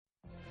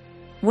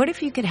What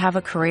if you could have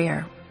a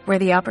career where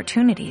the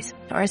opportunities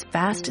are as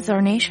vast as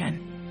our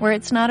nation, where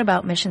it's not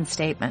about mission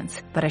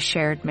statements, but a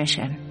shared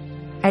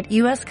mission? At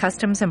U.S.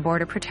 Customs and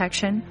Border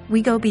Protection,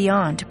 we go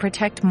beyond to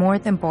protect more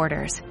than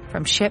borders.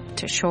 From ship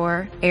to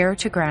shore, air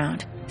to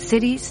ground,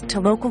 cities to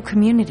local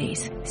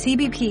communities,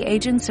 CBP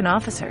agents and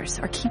officers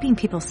are keeping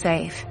people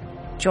safe.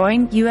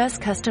 Join U.S.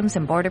 Customs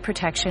and Border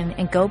Protection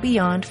and go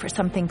beyond for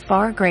something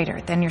far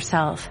greater than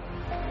yourself.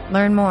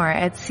 Learn more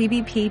at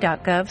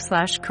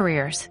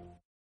cbp.gov/careers.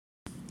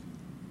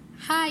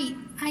 Hi,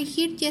 I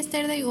heard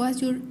yesterday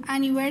was your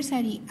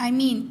anniversary.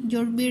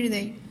 Your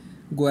birthday.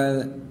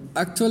 Well,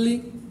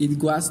 actually, it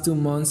was 2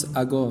 months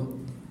ago.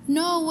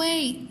 No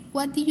way!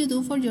 What did you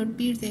do for your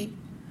birthday?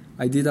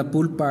 I did a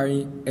pool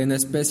party and a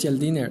special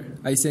dinner.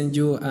 I sent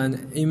you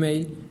an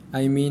email,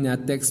 a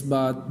text,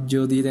 but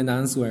you didn't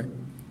answer.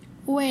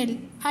 Well,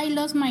 I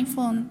lost my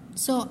phone,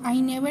 so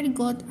I never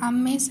got a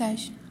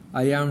message.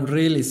 I am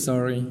really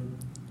sorry.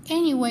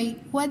 Anyway,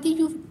 what did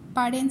your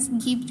parents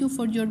give you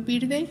for your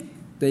birthday?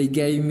 They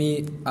gave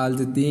me all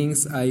the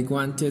things I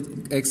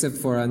wanted except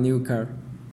for a new car.